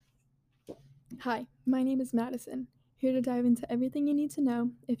Hi, my name is Madison, here to dive into everything you need to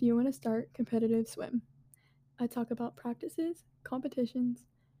know if you want to start competitive swim. I talk about practices, competitions,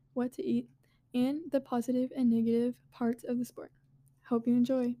 what to eat, and the positive and negative parts of the sport. Hope you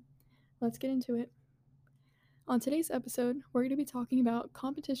enjoy. Let's get into it. On today's episode, we're going to be talking about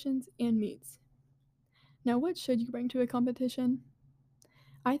competitions and meets. Now, what should you bring to a competition?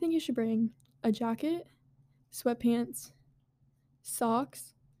 I think you should bring a jacket, sweatpants,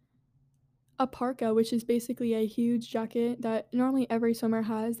 socks, a parka, which is basically a huge jacket that normally every swimmer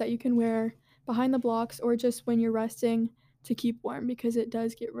has that you can wear behind the blocks or just when you're resting to keep warm because it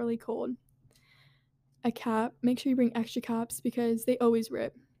does get really cold. A cap, make sure you bring extra caps because they always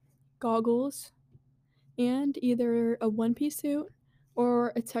rip. Goggles, and either a one piece suit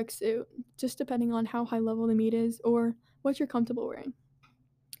or a tech suit, just depending on how high level the meet is or what you're comfortable wearing.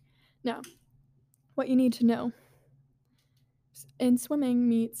 Now, what you need to know in swimming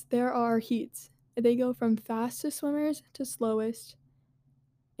meets, there are heats. They go from fastest swimmers to slowest,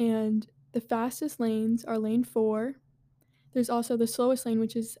 and the fastest lanes are lane 4. There's also the slowest lane,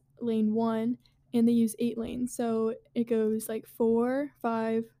 which is lane 1, and they use 8 lanes. So it goes like 4,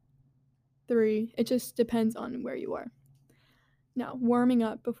 5, 3. It just depends on where you are. Now, warming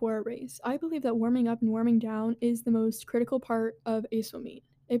up before a race. I believe that warming up and warming down is the most critical part of a swim meet.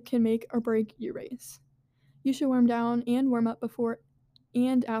 It can make or break your race. You should warm down and warm up before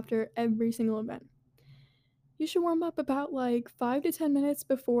and after every single event. You should warm up about like 5 to 10 minutes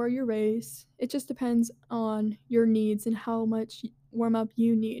before your race. It just depends on your needs and how much warm up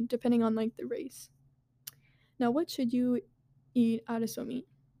you need, depending on like the race. Now, what should you eat at a swim meet?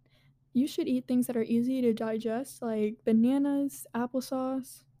 You should eat things that are easy to digest, like bananas,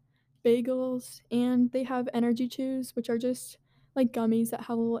 applesauce, bagels, and they have energy chews, which are just like gummies that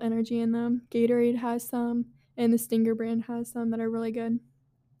have a little energy in them. Gatorade has some, and the Stinger brand has some that are really good.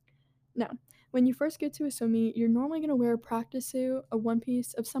 Now, when you first get to a swim meet, you're normally going to wear a practice suit, a one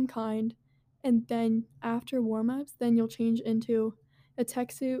piece of some kind, and then after warm-ups, then you'll change into a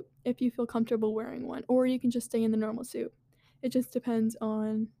tech suit if you feel comfortable wearing one, or you can just stay in the normal suit. It just depends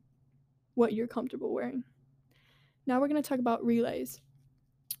on what you're comfortable wearing. Now we're going to talk about relays.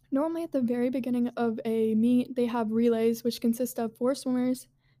 Normally at the very beginning of a meet, they have relays, which consist of 4 swimmers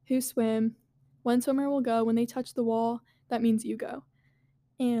who swim. One swimmer will go. When they touch the wall, that means you go.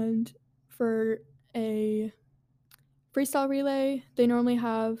 And for a freestyle relay, they normally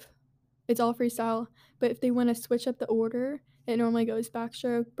have, it's all freestyle, but if they want to switch up the order, it normally goes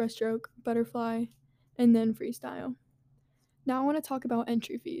backstroke, breaststroke, butterfly, and then freestyle. Now I want to talk about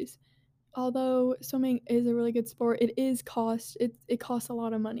entry fees. Although swimming is a really good sport, it costs a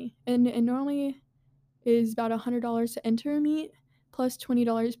lot of money. And it normally is about $100 to enter a meet plus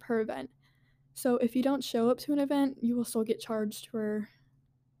 $20 per event. So if you don't show up to an event, you will still get charged for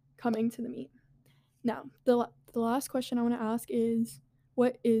coming to the meet. Now, the last question I want to ask is,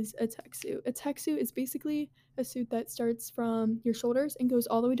 what is a tech suit? A tech suit is basically a suit that starts from your shoulders and goes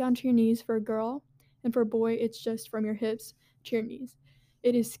all the way down to your knees for a girl, and for a boy, it's just from your hips to your knees.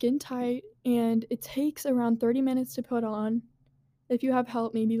 It is skin tight, and it takes around 30 minutes to put on. If you have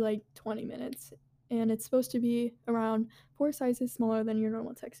help, maybe like 20 minutes. And it's supposed to be around 4 sizes smaller than your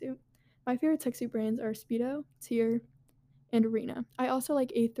normal tech suit. My favorite tech suit brands are Speedo, Tier, and Arena. I also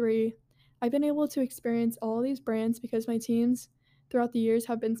like A3. I've been able to experience all these brands because my teams throughout the years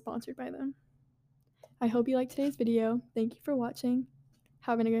have been sponsored by them. I hope you liked today's video. Thank you for watching.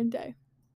 Have a good day.